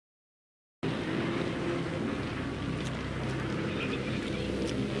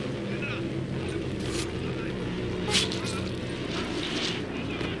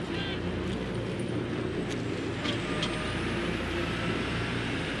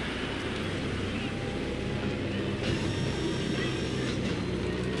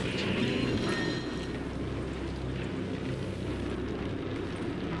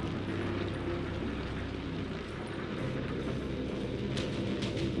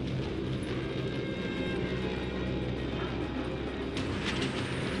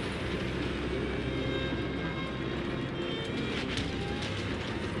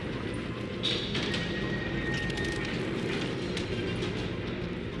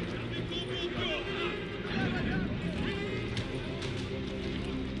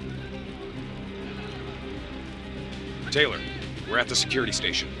Taylor, we're at the security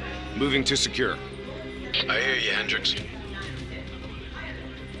station. Moving to secure. I hear you, Hendricks.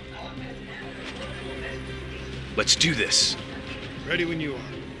 Let's do this. Ready when you are.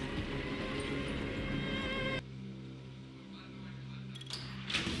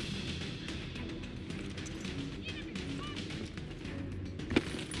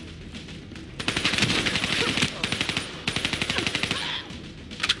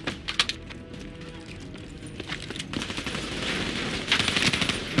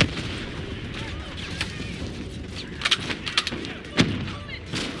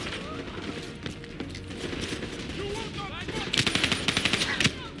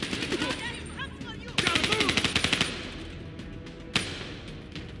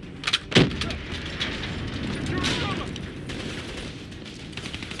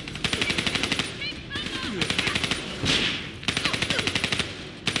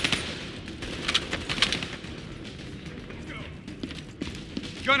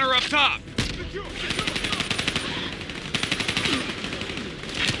 Gunner up top!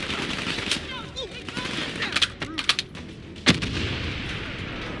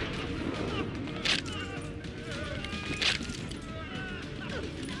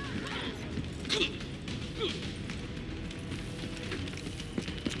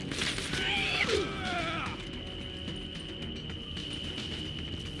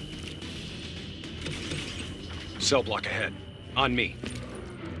 Cell block ahead. On me.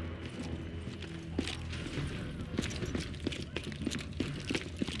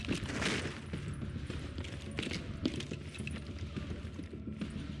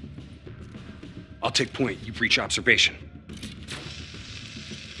 I'll take point. You breach observation.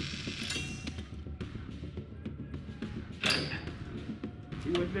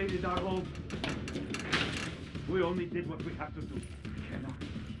 You invaded our home. We only did what we have to do.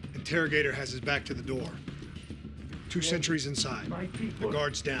 Interrogator has his back to the door. 2 sentries inside. The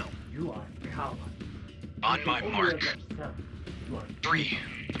guard's down. You are a coward. On my mark. 3,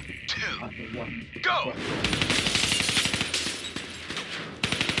 2, go!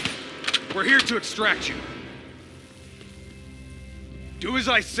 We're here to extract you. Do as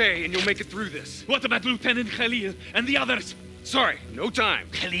I say, and you'll make it through this. What about Lieutenant Khalil and the others? Sorry, no time.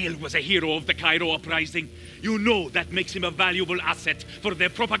 Khalil was a hero of the Cairo uprising. You know that makes him a valuable asset for their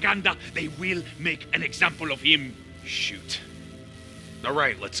propaganda. They will make an example of him. Shoot. All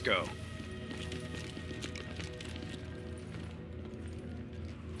right, let's go.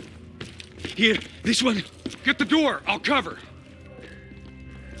 Here, this one. Get the door, I'll cover.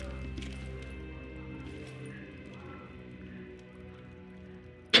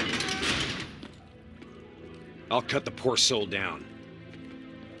 I'll cut the poor soul down.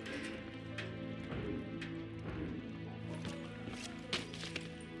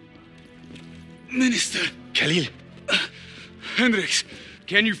 Minister. Khalil. Hendricks.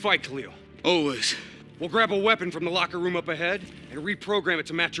 Can you fight, Khalil? Always. We'll grab a weapon from the locker room up ahead and reprogram it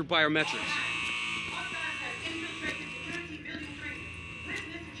to match your biometrics.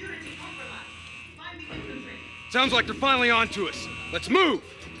 Sounds like they're finally on to us. Let's move!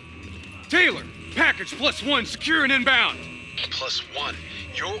 Taylor, package +1, secure and inbound. +1.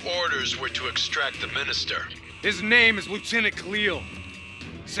 Your orders were to extract the minister. His name is Lieutenant Khalil.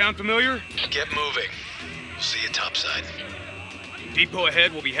 Sound familiar? Get moving. We'll see you topside. Depot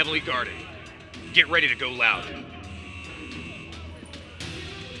ahead will be heavily guarded. Get ready to go loud.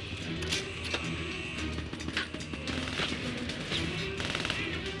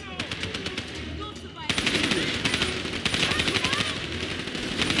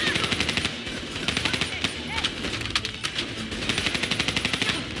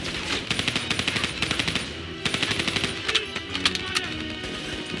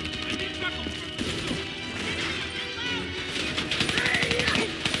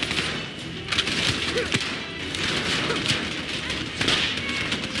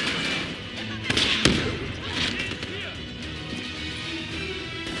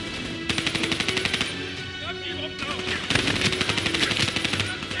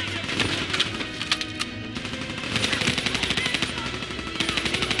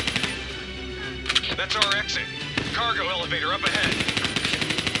 That's our exit. Cargo elevator up ahead.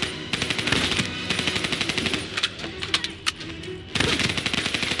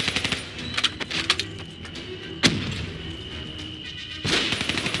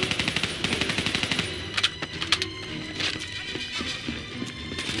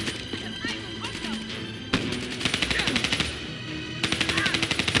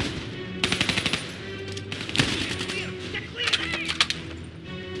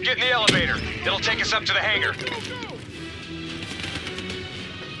 Get in the elevator. It'll take us up to the hangar. Clear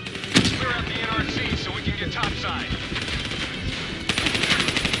out the NRCs. so we can get topside.